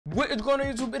What is going on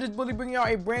YouTube? It is Bully bringing out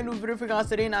a brand new video for you guys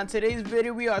today. Now in today's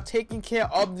video we are taking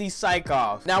care of the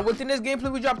Sykov. Now within this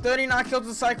gameplay we dropped 39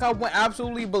 kills. The Sykov went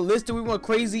absolutely ballistic. We went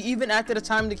crazy. Even after the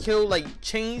time to kill like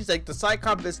changed, like the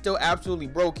Sykov is still absolutely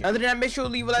broken. Other than that, make sure to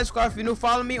leave a like, subscribe if you're new.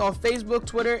 Follow me on Facebook,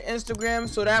 Twitter, Instagram,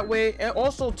 so that way, and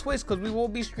also Twitch, because we will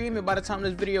be streaming by the time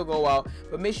this video go out.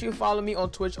 But make sure you follow me on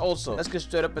Twitch also. Let's get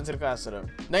straight up into the class setup.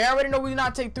 Now you already know we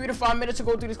not take 3 to 5 minutes to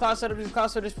go through these class setups. These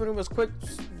class setups is pretty much quick.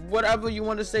 Whatever you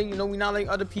want to say, you know, we not like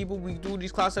other people. We do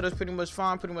these class setups pretty much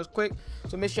fine, pretty much quick.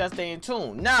 So make sure I stay in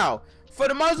tune. Now, for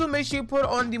the muzzle, make sure you put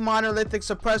on the monolithic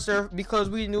suppressor because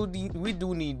we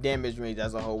do need damage range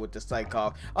as a whole with the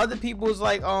Sykov. Other people's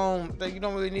like you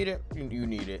don't really need it. You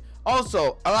need it.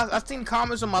 Also, I've seen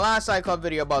comments on my last Sykov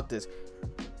video about this.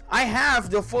 I have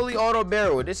the fully auto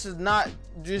barrel. This is not,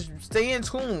 just stay in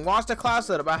tune, watch the class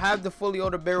setup. I have the fully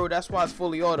auto barrel, that's why it's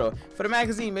fully auto. For the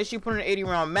magazine, make sure you put in an 80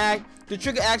 round mag. The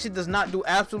trigger actually does not do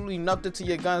absolutely nothing to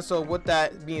your gun. So with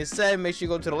that being said, make sure you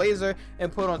go to the laser and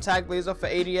put on tag laser for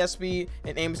ADS speed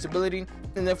and aim stability.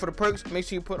 And then for the perks, make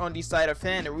sure you put on the sighted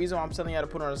fan. The reason why I'm telling you how to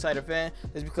put on a sighted fan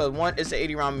is because one, it's an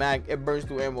 80 round mag, it burns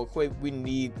through ammo quick. We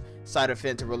need sighted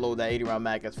fan to reload that 80 round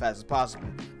mag as fast as possible.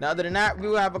 Now other than that, we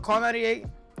will have a Call 98.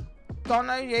 Call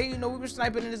 98, you know, we were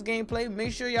sniping in this gameplay.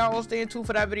 Make sure y'all all stay in tune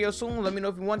for that video soon. Let me know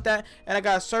if you want that. And I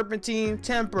got Serpentine,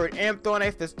 Tempered, Amp Throwing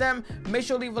after stem. Make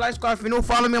sure to leave a like, subscribe if you know.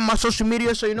 Follow me on my social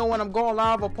media so you know when I'm going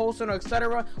live or posting or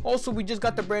etc. Also, we just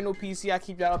got the brand new PC. I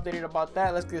keep y'all updated about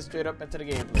that. Let's get straight up into the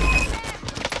game.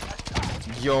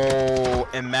 Yo,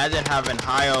 imagine having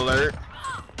high alert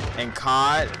and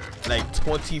COD like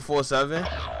 24/7.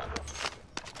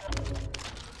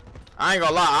 I ain't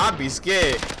gonna lie, I'd be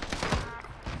scared.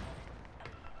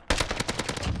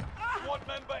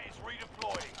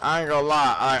 I ain't gonna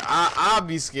lie, I'll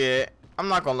be scared. I'm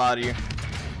not gonna lie to you.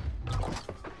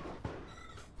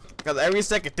 Cause every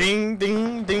second, ding,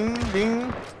 ding, ding,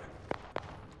 ding.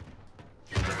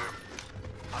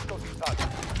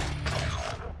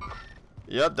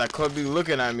 Yep, that could be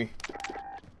looking at me.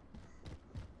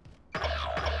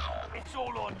 It's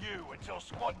all on you until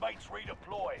squad mates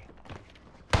redeploy.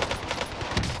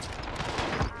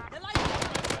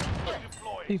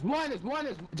 He's one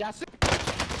is just.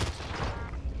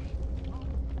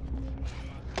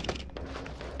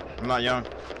 I'm not young.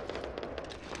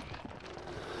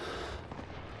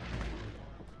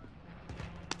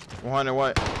 $100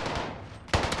 what?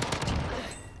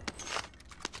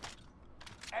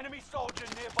 Enemy soldier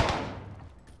nearby.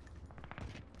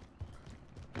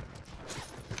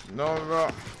 No, bro.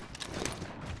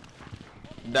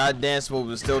 That dance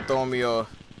move is still throwing me off.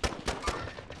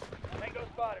 Tango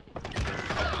spotted.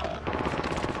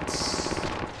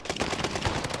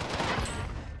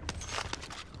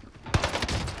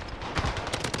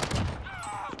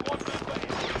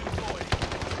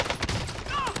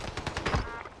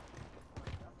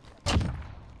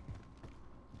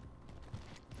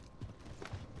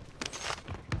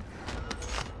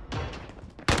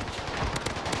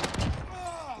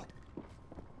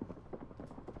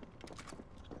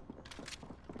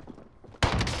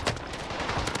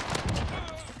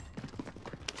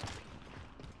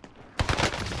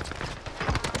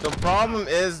 The problem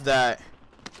is that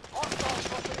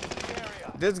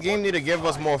this game need to give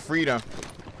us more freedom.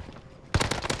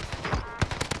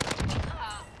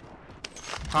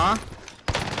 Huh?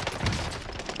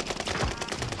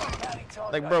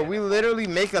 Like, bro, we literally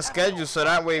make a schedule so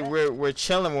that way we're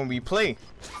chilling when we play.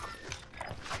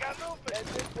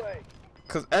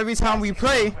 Cause every time we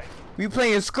play in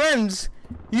scrims.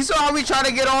 You saw how we try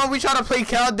to get on? We try to play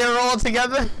caldera all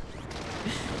together.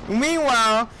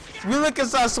 Meanwhile, we look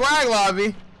inside swag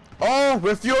lobby. Oh,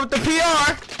 we're fueled with the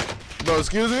PR. Bro,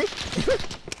 excuse me.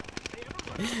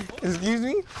 Excuse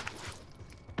me.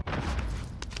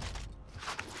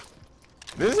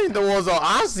 This ain't the Warzone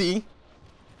I see.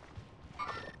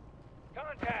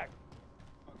 Contact.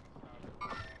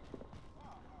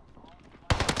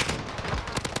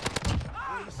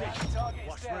 Target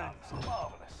is down.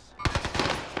 Marvelous.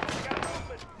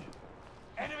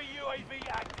 Enemy UAV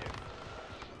active.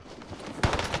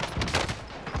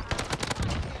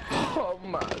 Oh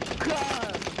my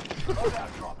god!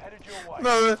 Loadout drop headed your way.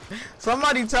 No,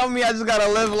 somebody tell me I just gotta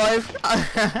live life.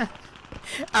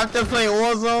 After playing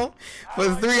Warzone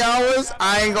for 3 hours,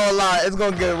 I ain't gonna lie, it's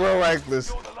gonna get real reckless.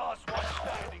 You're the last one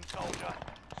standing, soldier.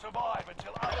 Survive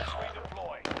until others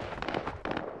redeploy.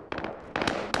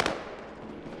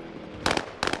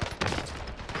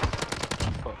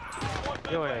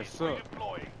 Yo ass up.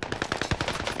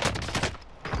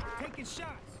 Taking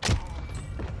shots.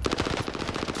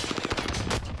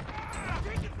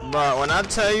 But when I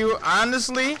tell you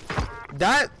honestly,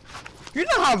 that You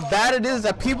know how bad it is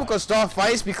that people can start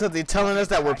fights because they're telling us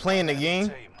that we're playing the game?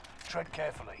 Tread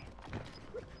carefully.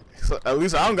 So at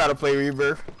least I don't gotta play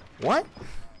Rebirth. What?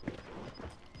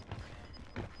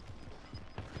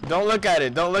 Don't look at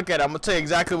it. Don't look at it. I'm gonna tell you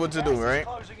exactly what to do, right?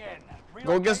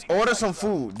 Go order some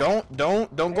food. Don't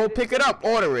go pick it up.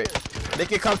 Order it.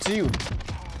 Make it come to you.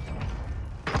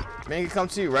 Make it come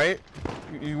to you, right?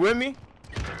 You with me?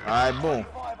 Alright, boom.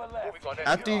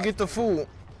 After you get the food,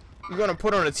 you're gonna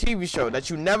put on a TV show that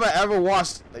you never ever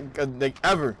watched, like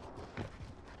ever.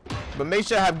 But make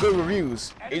sure I have good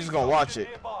reviews. You're just gonna watch it.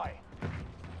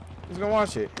 He's gonna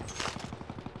watch it.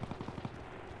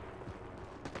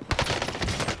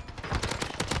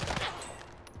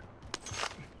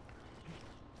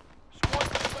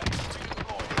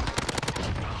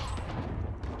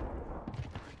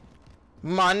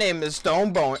 My name is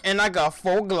Stonebone, and I got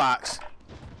 4 Glocks.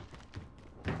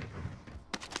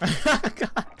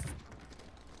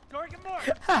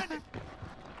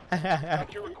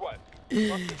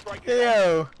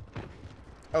 Yo,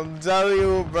 I'm telling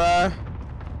you, bruh.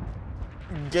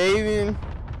 Gaming.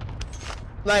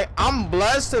 Like, I'm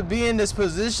blessed to be in this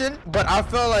position, but I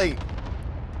feel like,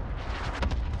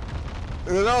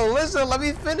 you know, listen, let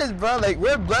me finish, bro. Like,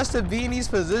 we're blessed to be in these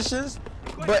positions,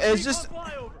 but it's just,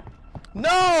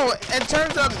 no, in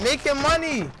terms of making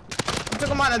money. I'm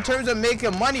talking about in terms of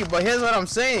making money, but here's what I'm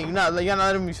saying. You're not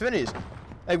letting me finish.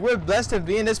 Like, we're blessed to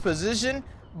be in this position,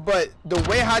 but the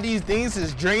way how these things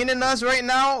is draining us right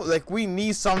now, like, we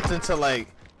need something to, like,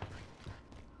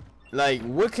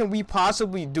 what can we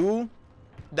possibly do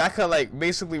that could, like,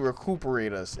 basically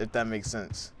recuperate us, if that makes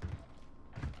sense.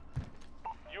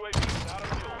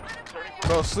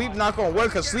 Bro, sleep not gonna work,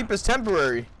 because sleep is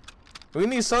temporary. We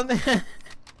need something.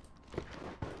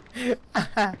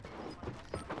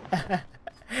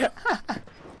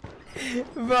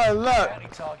 Bro, look,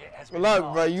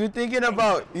 bro, you thinking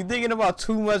about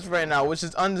too much right now, which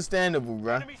is understandable,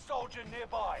 bro.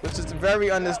 Which is very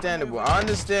understandable. I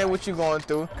understand what you're going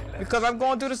through because I'm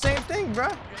going through the same thing, bro.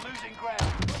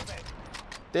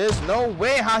 There's no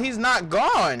way how he's not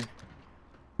gone.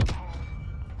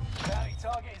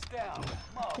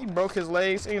 He broke his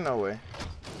legs. Ain't no way.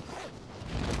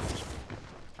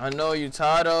 I know you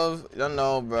tired of. I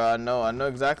know, bro. I know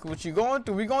exactly what you're going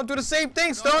through. We going through the same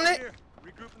thing, Stone it.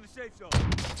 Regroup in the safe zone.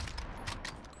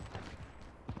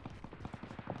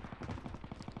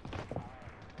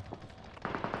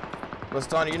 But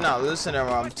Stone, you're not listening.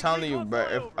 Bro. I'm telling you,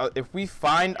 bro. If we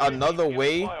find another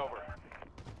way,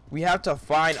 we have to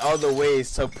find other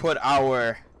ways to put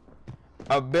our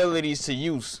abilities to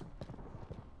use.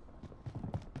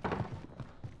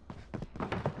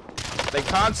 Like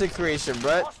content creation,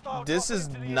 bro. This is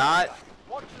not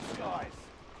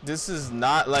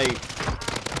like,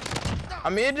 I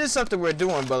mean, it is something we're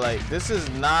doing, but like, this is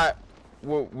not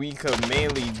what we could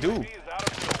mainly do.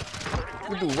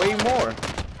 We could do way more.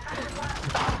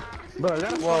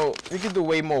 Well, we could do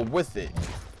way more with it.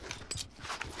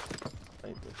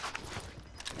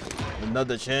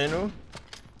 Another channel.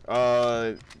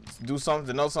 Do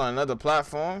something else on another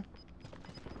platform.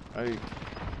 Like,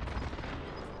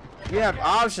 we have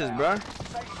options, bro.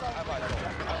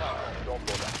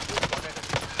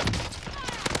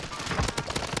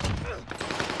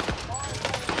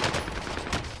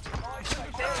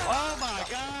 Oh my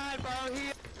God, bro!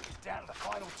 He's down to the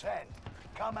final 10.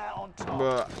 Come out on top.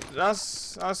 But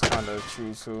that's kind of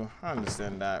true too. I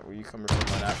understand that where you coming from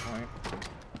at that point.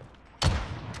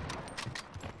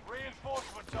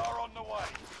 Reinforcements are on the way.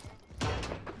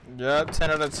 Yep,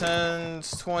 10 out of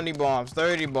 10s, 20 bombs,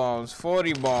 30 bombs,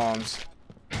 40 bombs.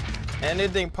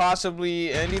 Anything possibly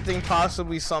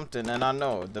something, and I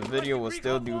know the video will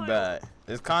still do bad.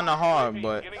 It's kind of hard,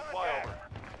 but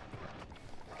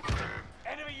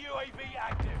enemy UAV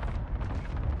active.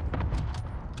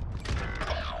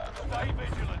 Stay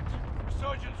vigilant.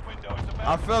 Resurgence window is about.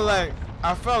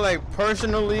 I feel like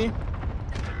personally,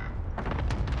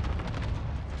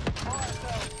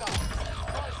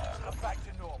 back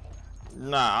to normal.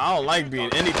 nah, I don't like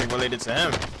being anything related to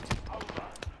him. Over.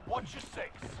 Watch your 6.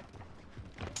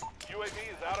 UAV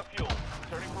is out of fuel.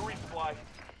 Turning for resupply.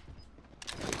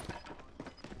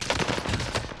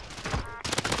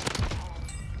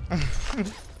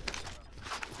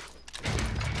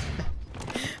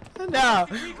 Now,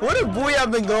 what if Booyah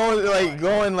been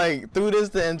going through this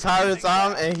the entire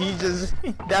time, and he just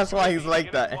that's why he's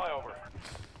like that.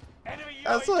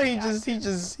 That's why he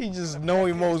just no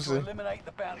emotion.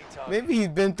 Maybe he's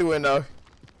been through enough.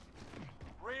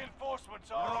 Reinforcements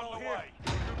are on the way.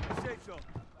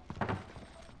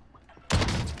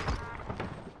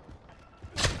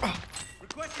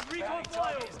 Requesting recon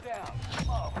flyover. Down.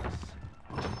 Marvelous.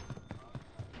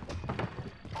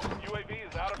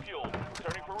 is out of fuel.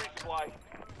 Returning for resupply.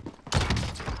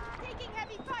 Taking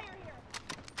heavy fire here.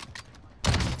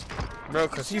 Bro,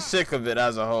 cause he's sick of it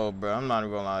as a whole, bro. I'm not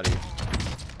even gonna lie to you.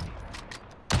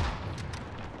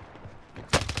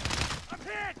 I'm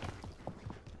hit!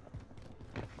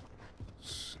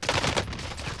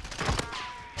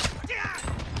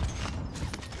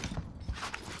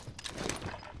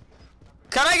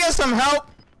 Can I get some help?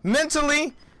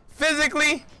 Mentally,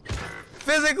 physically,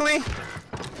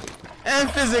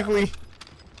 and physically.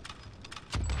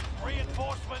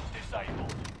 Reinforcement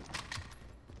disabled.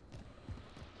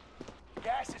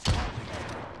 Gas is closing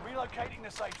in. Relocating the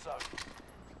safe zone.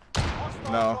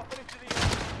 Hostile No. dropping into the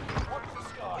area. Watch the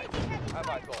sky. Have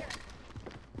I got?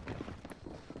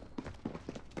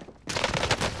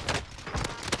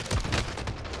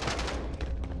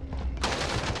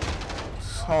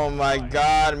 Oh my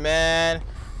god, man.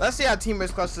 Let's see how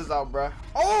teammates clutch this out, bro.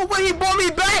 Oh, but he brought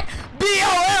me back.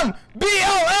 BLM,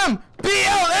 BLM,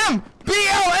 BLM,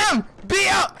 BLM,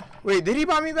 BL. Wait, did he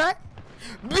buy me back?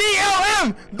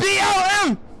 BLM,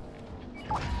 BLM.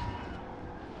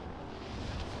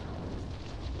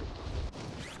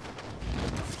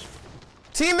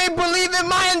 Teammate, believe in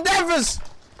my endeavors.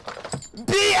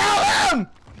 BLM.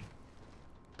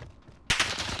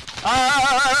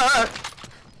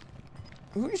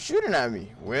 Who's shooting at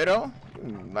me? Weirdo?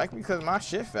 You like me because my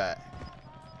shit fat.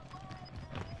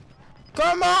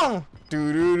 Come on!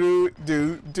 Do do do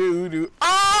do do do.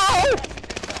 Oh!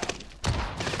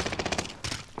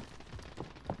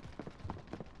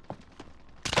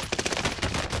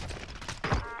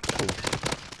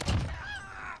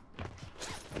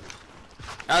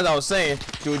 As I was saying,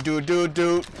 do do do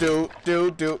do do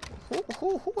do do.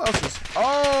 Who else is?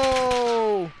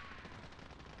 Oh!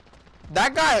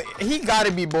 That guy, he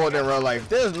gotta be bored in real life.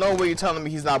 There's no way you're telling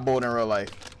me he's not bored in real life.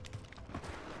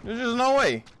 There's just no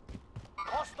way.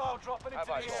 Hostile dropping into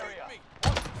the area.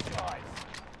 Watch the skies.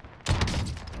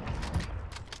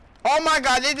 Oh my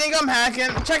god, they think I'm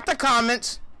hacking. Check the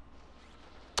comments.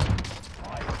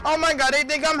 Oh my god, they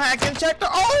think I'm hacking. Check the.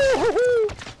 Oh!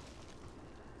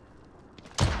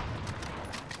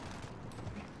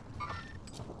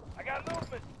 I got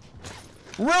movement.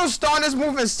 Real starters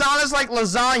moving silence like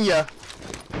lasagna.